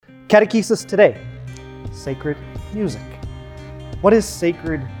Catechesis today, sacred music. What is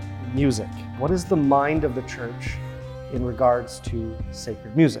sacred music? What is the mind of the church in regards to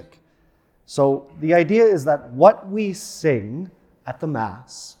sacred music? So the idea is that what we sing at the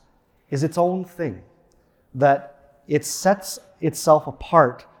Mass is its own thing, that it sets itself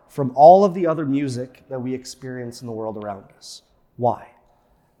apart from all of the other music that we experience in the world around us. Why?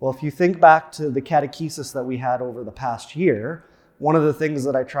 Well, if you think back to the catechesis that we had over the past year, one of the things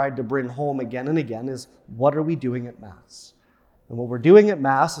that I tried to bring home again and again is, what are we doing at Mass? And what we're doing at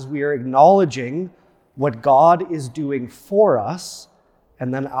Mass is we are acknowledging what God is doing for us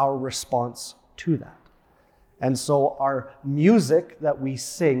and then our response to that. And so our music that we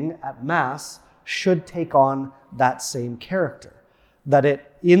sing at Mass should take on that same character.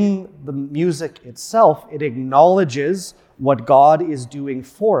 That in the music itself, it acknowledges what God is doing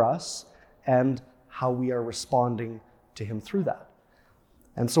for us and how we are responding to Him through that.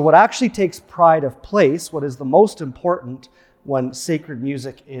 And so what actually takes pride of place, what is the most important when sacred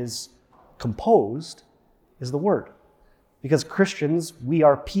music is composed, is the Word. Because Christians, we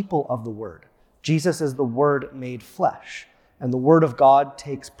are people of the Word. Jesus is the Word made flesh. And the Word of God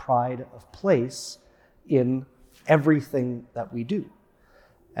takes pride of place in everything that we do.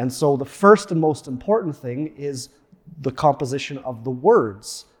 And so the first and most important thing is the composition of the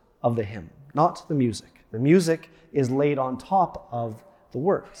words of the hymn, not the music. The music is laid on top of the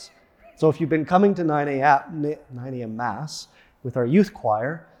words. So if you've been coming to 9 a.m. Mass with our youth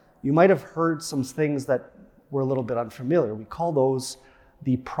choir, you might have heard some things that were a little bit unfamiliar. We call those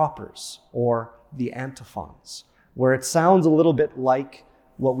the propers or the antiphons, where it sounds a little bit like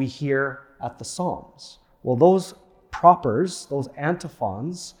what we hear at the Psalms. Well, those propers, those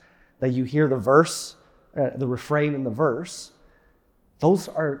antiphons that you hear the verse, the refrain in the verse, those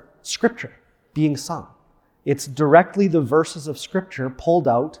are scripture being sung. It's directly the verses of scripture pulled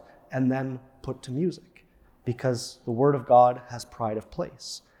out and then put to music, because the Word of God has pride of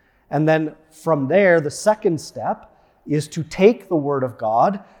place. And then from there, the second step is to take the Word of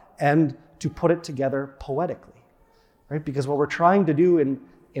God and to put it together poetically, right? Because what we're trying to do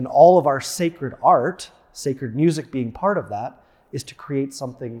in all of our sacred art, sacred music being part of that, is to create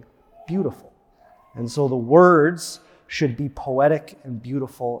something beautiful. And so the words should be poetic and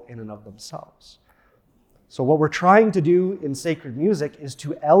beautiful in and of themselves. So what we're trying to do in sacred music is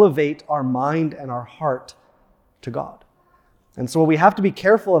to elevate our mind and our heart to God. And so what we have to be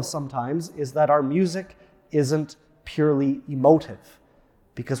careful of sometimes is that our music isn't purely emotive,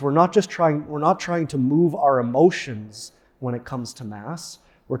 because we're not trying to move our emotions when it comes to Mass.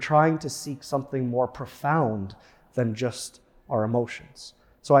 We're trying to seek something more profound than just our emotions.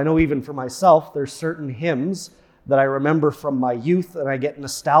 So I know even for myself, there's certain hymns that I remember from my youth, and I get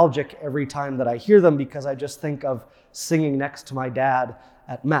nostalgic every time that I hear them, because I just think of singing next to my dad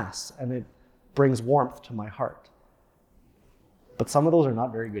at Mass, and it brings warmth to my heart. But some of those are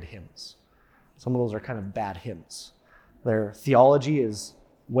not very good hymns. Some of those are kind of bad hymns. Their theology is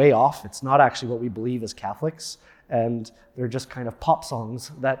way off. It's not actually what we believe as Catholics, and they're just kind of pop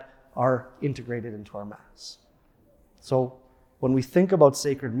songs that are integrated into our Mass. So when we think about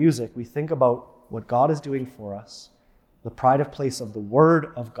sacred music, we think about what God is doing for us, the pride of place of the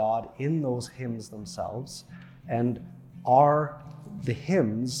Word of God in those hymns themselves, and are the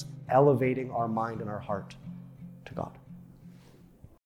hymns elevating our mind and our heart